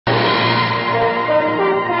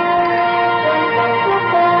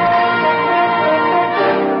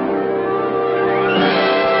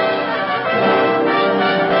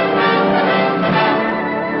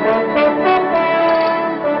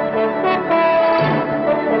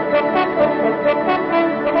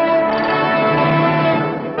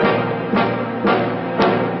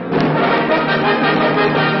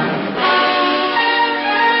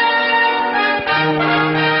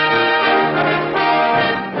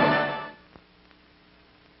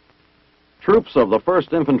Troops of the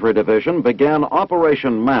 1st Infantry Division began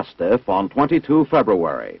Operation Mastiff on 22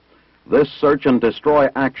 February. This search and destroy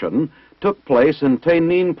action took place in Tay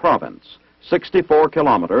Ninh province, 64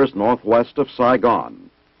 kilometers northwest of Saigon.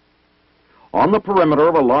 On the perimeter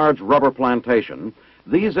of a large rubber plantation,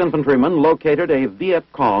 these infantrymen located a Viet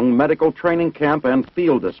Cong medical training camp and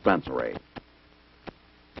field dispensary.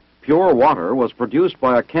 Pure water was produced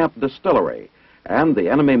by a camp distillery, and the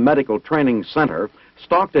enemy medical training center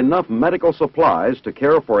stocked enough medical supplies to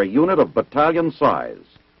care for a unit of battalion size.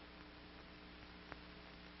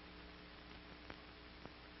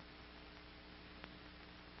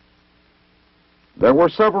 There were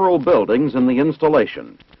several buildings in the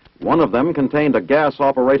installation. One of them contained a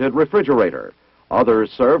gas-operated refrigerator. Others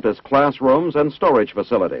served as classrooms and storage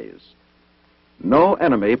facilities. No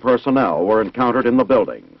enemy personnel were encountered in the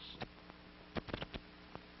buildings.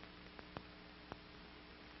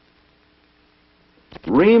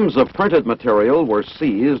 Reams of printed material were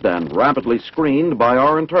seized and rapidly screened by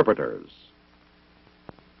our interpreters.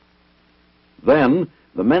 Then,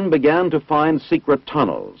 the men began to find secret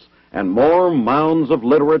tunnels, and more mounds of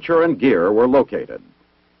literature and gear were located.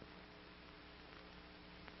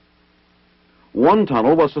 One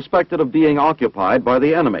tunnel was suspected of being occupied by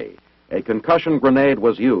the enemy. A concussion grenade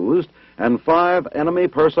was used, and 5 enemy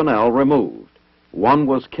personnel removed. 1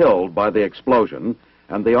 was killed by the explosion,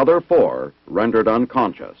 and the other 4 rendered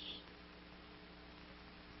unconscious.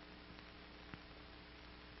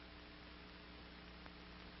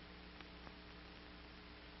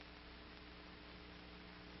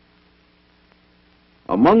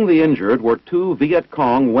 Among the injured were 2 Viet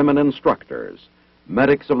Cong women instructors.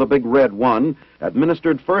 Medics of the Big Red One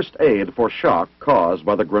administered first aid for shock caused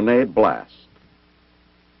by the grenade blast.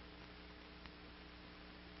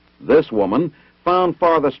 This woman, found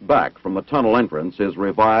farthest back from the tunnel entrance, is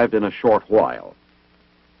revived in a short while.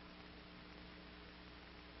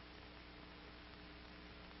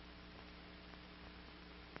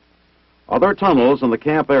 Other tunnels in the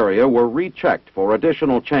camp area were rechecked for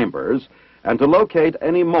additional chambers and to locate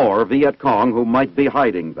any more Viet Cong who might be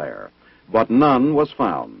hiding there, but none was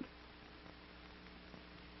found.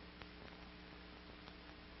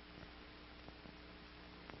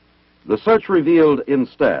 The search revealed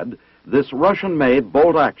instead this Russian-made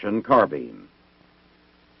bolt-action carbine.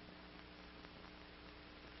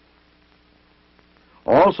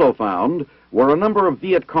 Also found were a number of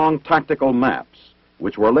Viet Cong tactical maps,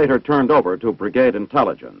 which were later turned over to Brigade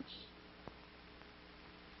intelligence.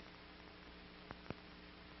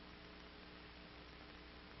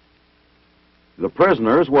 The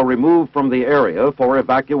prisoners were removed from the area for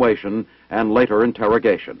evacuation and later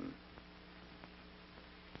interrogation.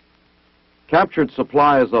 Captured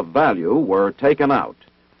supplies of value were taken out,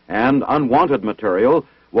 and unwanted material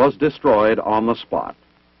was destroyed on the spot.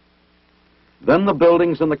 Then the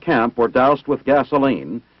buildings in the camp were doused with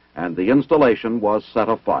gasoline, and the installation was set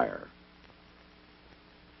afire.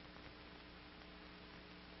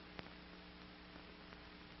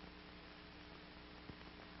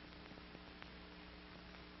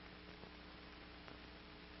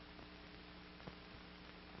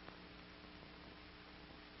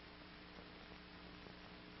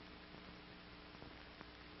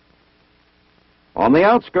 On the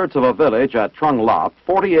outskirts of a village at Trung Lap,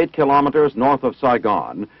 48 kilometers north of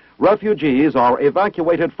Saigon, refugees are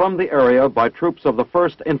evacuated from the area by troops of the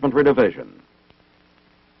 1st Infantry Division.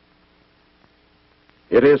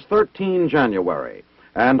 It is 13 January,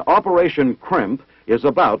 and Operation Crimp is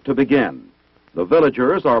about to begin. The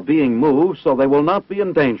villagers are being moved so they will not be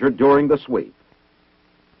endangered during the sweep.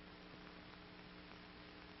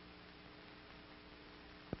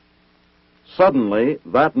 Suddenly,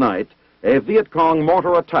 that night, a Viet Cong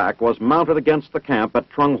mortar attack was mounted against the camp at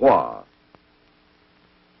Tuy Hoa.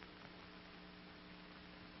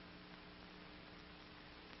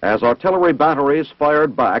 As artillery batteries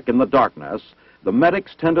fired back in the darkness, the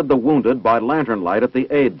medics tended the wounded by lantern light at the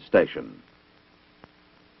aid station.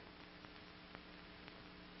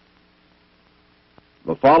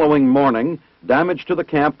 The following morning, damage to the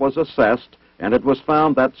camp was assessed, and it was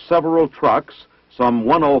found that several trucks, some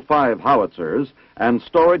 105 howitzers, and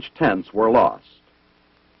storage tents were lost.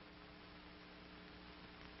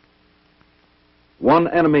 One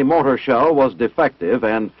enemy mortar shell was defective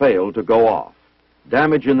and failed to go off.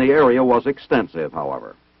 Damage in the area was extensive,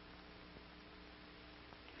 however.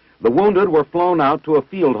 The wounded were flown out to a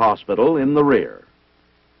field hospital in the rear.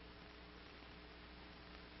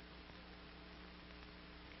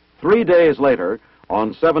 3 days later,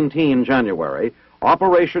 on 17 January,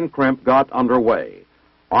 Operation Crimp got underway.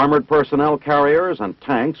 Armored personnel carriers and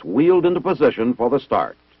tanks wheeled into position for the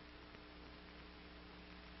start.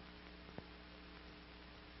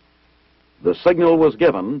 The signal was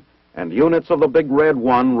given, and units of the Big Red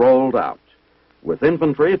One rolled out. With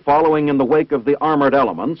infantry following in the wake of the armored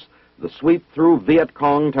elements, the sweep through Viet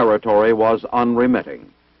Cong territory was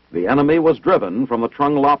unremitting. The enemy was driven from the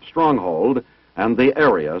Trung Lap stronghold, and the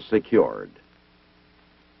area secured.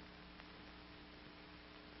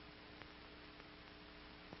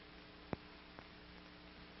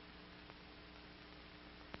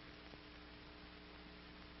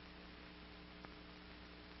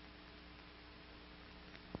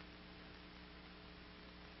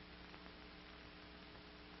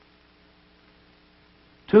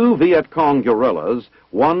 Two Viet Cong guerrillas,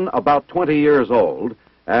 one about 20 years old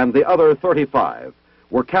and the other 35,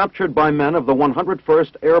 were captured by men of the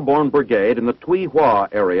 101st Airborne Brigade in the Tuy Hoa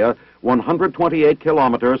area, 128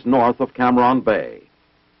 kilometers north of Cam Ranh Bay.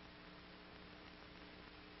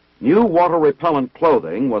 New water-repellent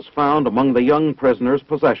clothing was found among the young prisoners'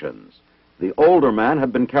 possessions. The older man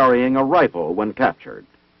had been carrying a rifle when captured.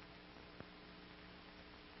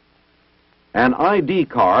 An ID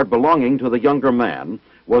card belonging to the younger man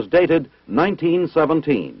was dated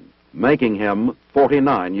 1917, making him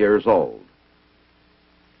 49 years old.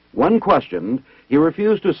 When questioned, he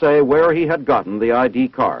refused to say where he had gotten the ID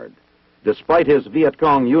card. Despite his Viet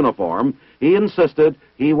Cong uniform, he insisted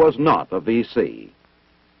he was not a VC.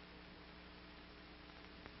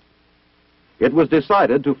 It was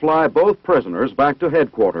decided to fly both prisoners back to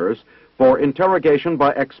headquarters for interrogation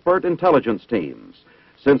by expert intelligence teams,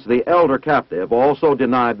 since the elder captive also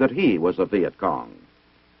denied that he was a Viet Cong.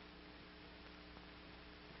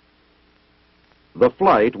 The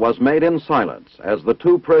flight was made in silence as the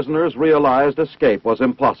two prisoners realized escape was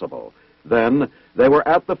impossible. Then they were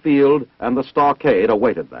at the field and the stockade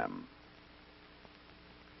awaited them.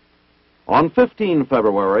 On 15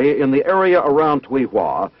 February, in the area around Tuy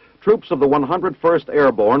Hoa, troops of the 101st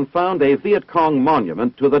Airborne found a Viet Cong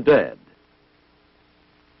monument to the dead.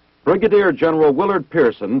 Brigadier General Willard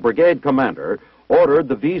Pearson, brigade commander, ordered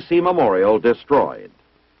the VC memorial destroyed.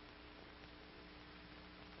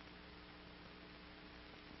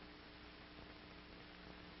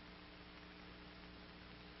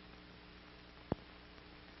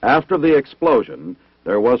 After the explosion,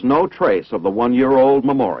 there was no trace of the one-year-old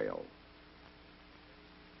memorial.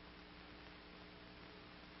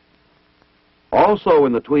 Also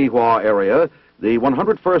in the Tuy Hoa area, the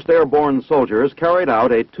 101st Airborne soldiers carried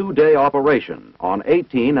out a two-day operation on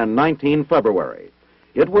 18 and 19 February.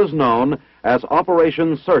 It was known as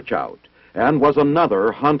Operation Searchout and was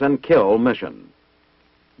another hunt-and-kill mission.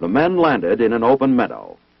 The men landed in an open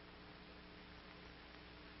meadow.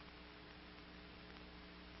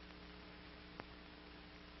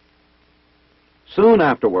 Soon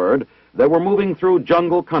afterward, they were moving through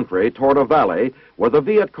jungle country toward a valley where the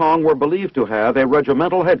Viet Cong were believed to have a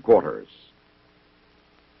regimental headquarters.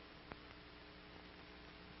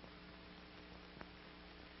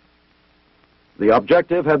 The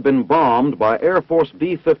objective had been bombed by Air Force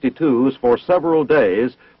B-52s for several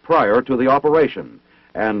days prior to the operation,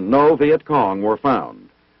 and no Viet Cong were found.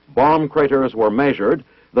 Bomb craters were measured,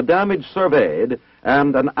 the damage surveyed,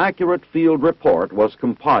 and an accurate field report was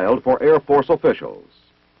compiled for Air Force officials.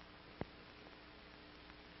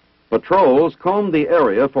 Patrols combed the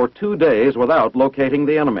area for 2 days without locating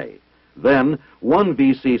the enemy. Then, one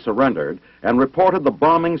VC surrendered and reported the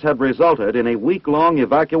bombings had resulted in a week-long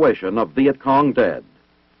evacuation of Viet Cong dead.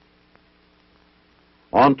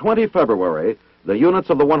 On 20 February, the units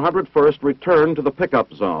of the 101st returned to the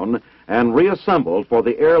pickup zone and reassembled for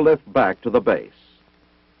the airlift back to the base.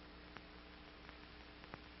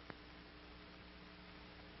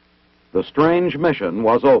 The strange mission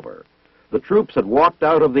was over. The troops had walked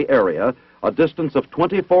out of the area, a distance of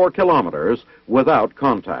 24 kilometers, without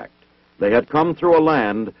contact. They had come through a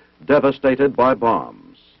land devastated by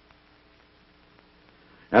bombs.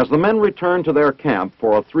 As the men returned to their camp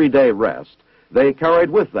for a 3-day rest, they carried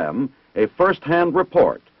with them a first-hand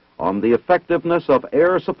report on the effectiveness of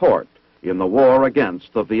air support in the war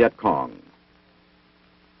against the Viet Cong.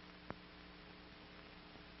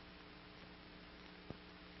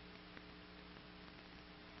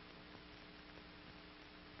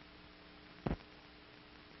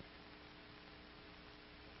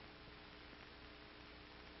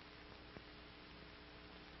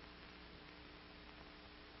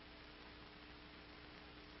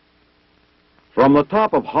 From the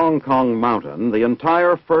top of Hong Kong Mountain, the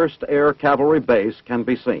entire 1st Air Cavalry Base can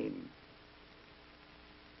be seen.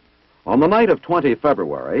 On the night of 20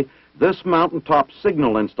 February, this mountaintop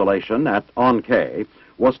signal installation at On Khe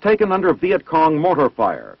was taken under Viet Cong mortar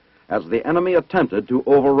fire as the enemy attempted to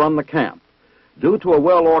overrun the camp. Due to a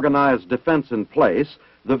well-organized defense in place,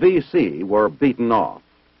 the VC were beaten off.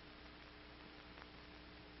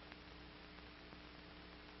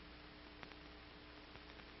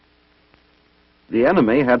 The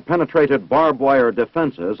enemy had penetrated barbed wire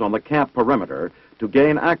defenses on the camp perimeter to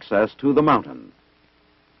gain access to the mountain.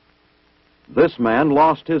 This man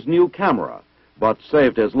lost his new camera, but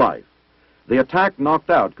saved his life. The attack knocked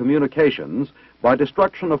out communications by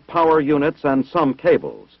destruction of power units and some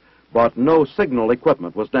cables, but no signal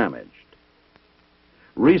equipment was damaged.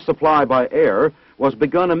 Resupply by air was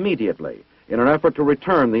begun immediately in an effort to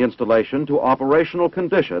return the installation to operational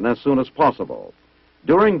condition as soon as possible.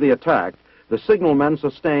 During the attack, the signalmen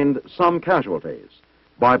sustained some casualties.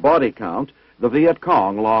 By body count, the Viet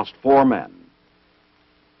Cong lost 4 men.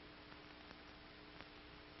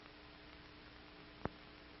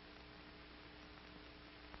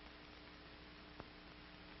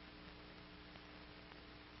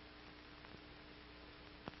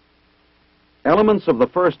 Elements of the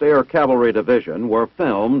 1st Air Cavalry Division were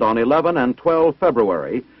filmed on 11 and 12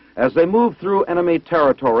 February as they moved through enemy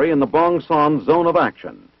territory in the Bong Son zone of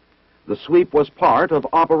action. The sweep was part of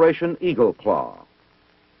Operation Eagle Claw.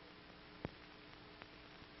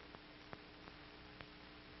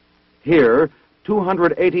 Here,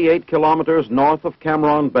 288 kilometers north of Cam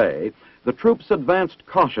Ranh Bay, the troops advanced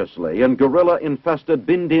cautiously in guerrilla-infested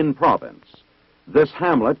Binh Dinh province. This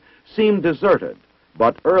hamlet seemed deserted,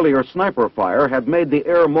 but earlier sniper fire had made the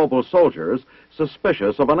air-mobile soldiers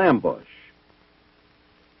suspicious of an ambush.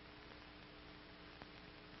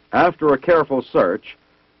 After a careful search,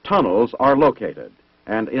 tunnels are located,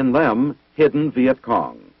 and in them, hidden Viet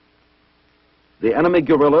Cong. The enemy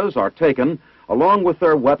guerrillas are taken, along with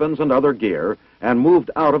their weapons and other gear, and moved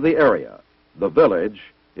out of the area. The village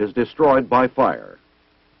is destroyed by fire.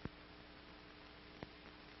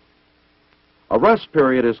 A rest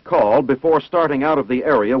period is called before starting out of the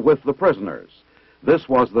area with the prisoners. This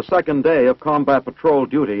was the 2nd day of combat patrol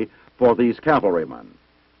duty for these cavalrymen.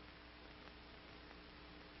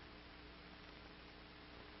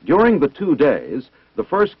 During the 2 days, the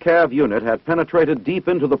 1st Cav unit had penetrated deep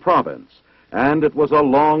into the province, and it was a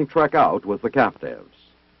long trek out with the captives.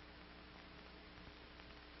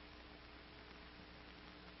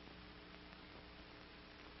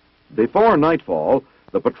 Before nightfall,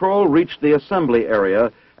 the patrol reached the assembly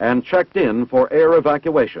area and checked in for air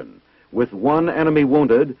evacuation, with 1 enemy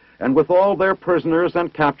wounded and with all their prisoners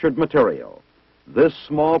and captured material. This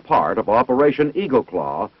small part of Operation Eagle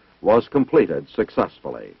Claw was completed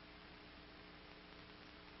successfully.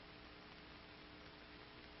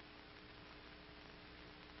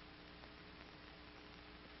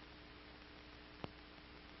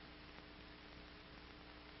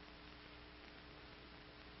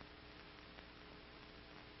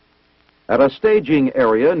 At a staging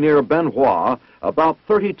area near Bien Hoa, about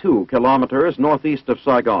 32 kilometers northeast of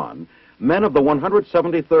Saigon, men of the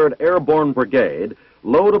 173rd Airborne Brigade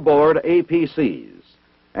load aboard APCs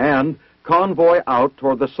and convoy out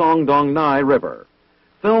toward the Song Dong Nai River.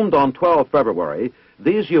 Filmed on 12 February,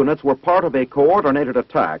 these units were part of a coordinated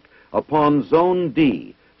attack upon Zone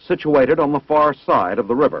D, situated on the far side of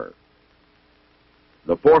the river.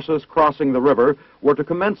 The forces crossing the river were to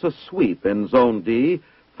commence a sweep in Zone D,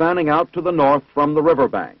 fanning out to the north from the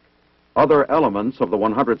riverbank. Other elements of the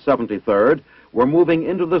 173rd were moving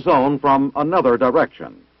into the zone from another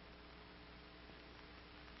direction.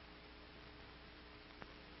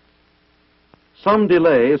 Some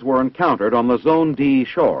delays were encountered on the Zone D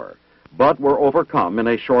shore, but were overcome in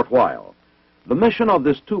a short while. The mission of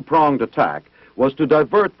this 2-pronged attack was to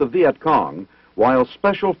divert the Viet Cong while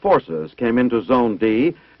special forces came into Zone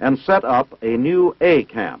D and set up a new A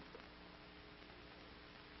camp.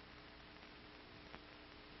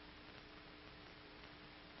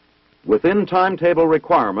 Within timetable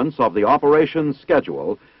requirements of the operations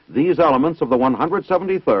schedule, these elements of the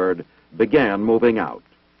 173rd began moving out.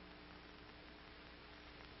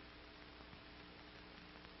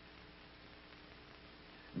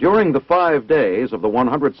 During the 5 days of the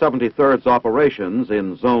 173rd's operations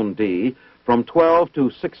in Zone D, from 12 to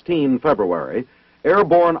 16 February,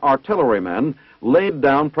 airborne artillerymen laid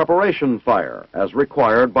down preparation fire as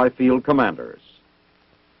required by field commanders.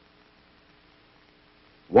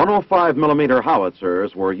 105mm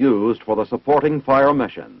howitzers were used for the supporting fire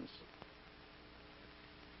missions.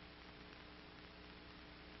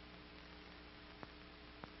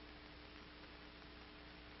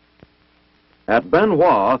 At Bien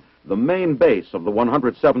Hoa, the main base of the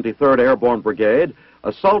 173rd Airborne Brigade,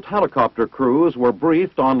 assault helicopter crews were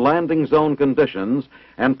briefed on landing zone conditions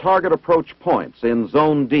and target approach points in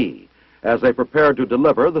Zone D as they prepared to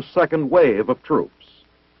deliver the 2nd wave of troops.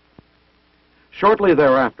 Shortly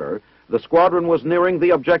thereafter, the squadron was nearing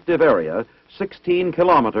the objective area, 16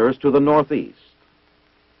 kilometers to the northeast.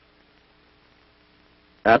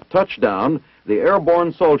 At touchdown, the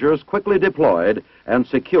airborne soldiers quickly deployed and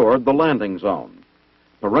secured the landing zone.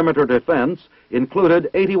 Perimeter defense included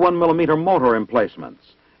 81mm mortar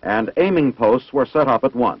emplacements, and aiming posts were set up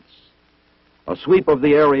at once. A sweep of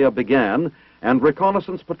the area began, and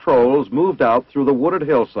reconnaissance patrols moved out through the wooded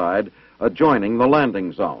hillside adjoining the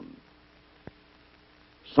landing zone.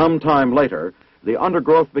 Some time later, the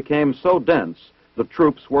undergrowth became so dense the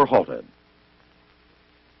troops were halted.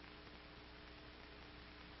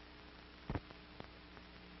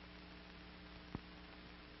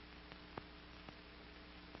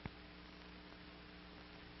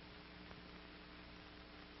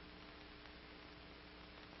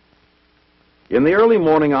 In the early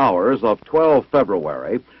morning hours of 12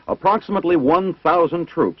 February, approximately 1,000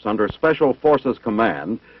 troops under Special Forces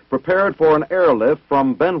Command prepared for an airlift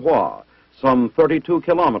from Bien Hoa, some 32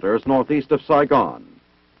 kilometers northeast of Saigon.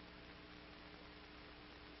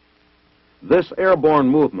 This airborne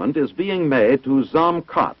movement is being made to Zam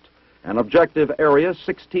Kat, an objective area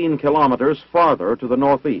 16 kilometers farther to the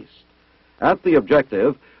northeast. At the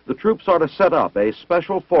objective, the troops are to set up a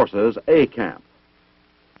Special Forces A camp.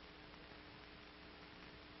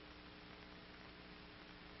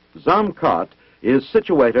 Zam Kat is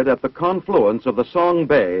situated at the confluence of the Song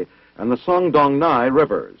Bay and the Song Dong Nai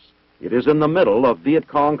rivers. It is in the middle of Viet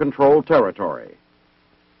Cong controlled territory.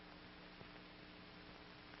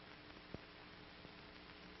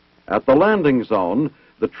 At the landing zone,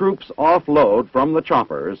 the troops offload from the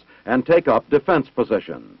choppers and take up defense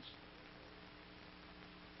positions.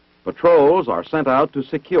 Patrols are sent out to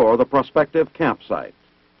secure the prospective campsite.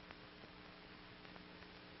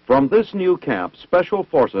 From this new camp, Special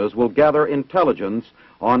Forces will gather intelligence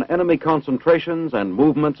on enemy concentrations and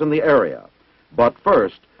movements in the area. But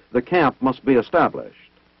first, the camp must be established.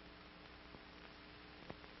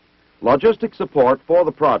 Logistic support for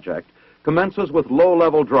the project commences with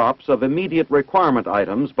low-level drops of immediate requirement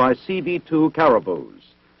items by CV-2 caribous.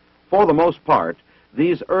 For the most part,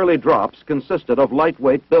 these early drops consisted of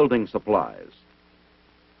lightweight building supplies.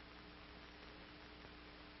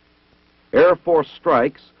 Air Force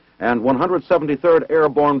strikes and 173rd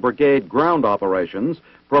Airborne Brigade ground operations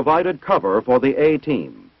provided cover for the A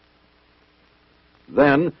team.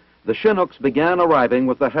 Then, the Chinooks began arriving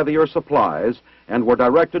with the heavier supplies and were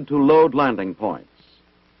directed to load landing points.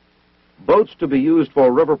 Boats to be used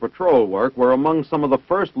for river patrol work were among some of the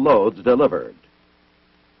first loads delivered.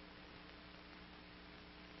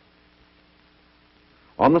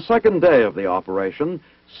 On the second day of the operation,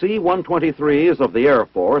 C-123s of the Air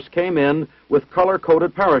Force came in with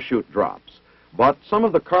color-coded parachute drops, but some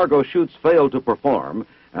of the cargo chutes failed to perform,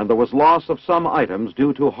 and there was loss of some items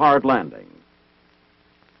due to hard landing.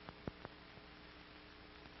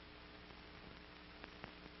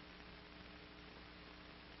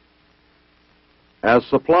 As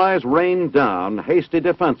supplies rained down, hasty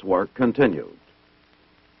defense work continued.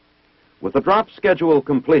 With the drop schedule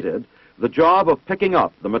completed, the job of picking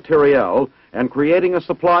up the materiel and creating a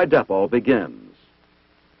supply depot begins.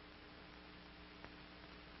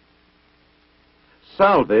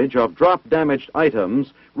 Salvage of drop-damaged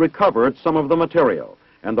items recovered some of the material,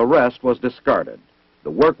 and the rest was discarded.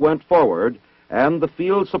 The work went forward, and the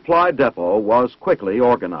field supply depot was quickly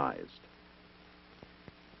organized.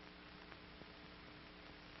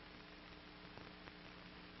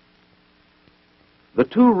 The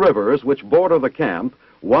two rivers which border the camp,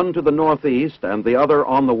 one to the northeast and the other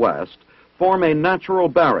on the west, form a natural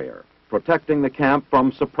barrier, protecting the camp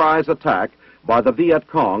from surprise attack by the Viet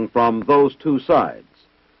Cong from those two sides.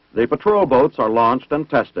 The patrol boats are launched and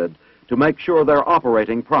tested to make sure they're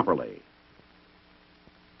operating properly.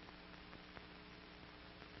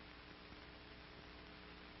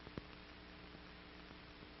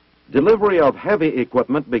 Delivery of heavy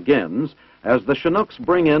equipment begins as the Chinooks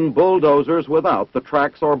bring in bulldozers without the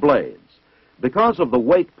tracks or blades. Because of the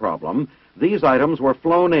weight problem, these items were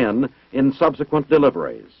flown in subsequent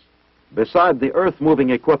deliveries. Beside the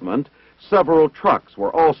earth-moving equipment, several trucks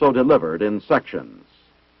were also delivered in sections.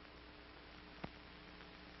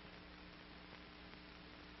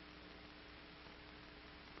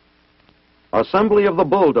 Assembly of the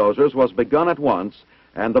bulldozers was begun at once,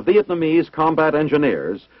 and the Vietnamese combat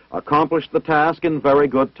engineers accomplished the task in very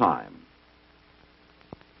good time.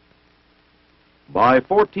 By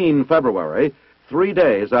 14 February, 3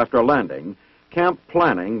 days after landing, camp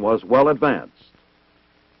planning was well advanced.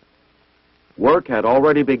 Work had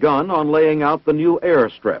already begun on laying out the new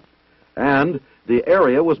airstrip, and the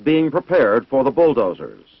area was being prepared for the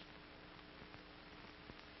bulldozers.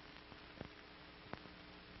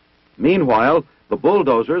 Meanwhile, the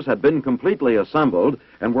bulldozers had been completely assembled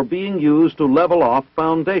and were being used to level off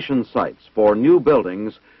foundation sites for new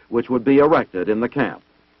buildings which would be erected in the camp.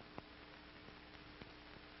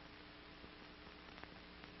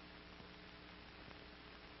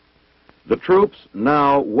 The troops,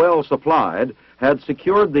 now well supplied, had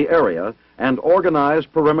secured the area and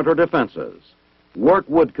organized perimeter defenses. Work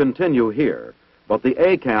would continue here, but the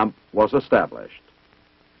A camp was established.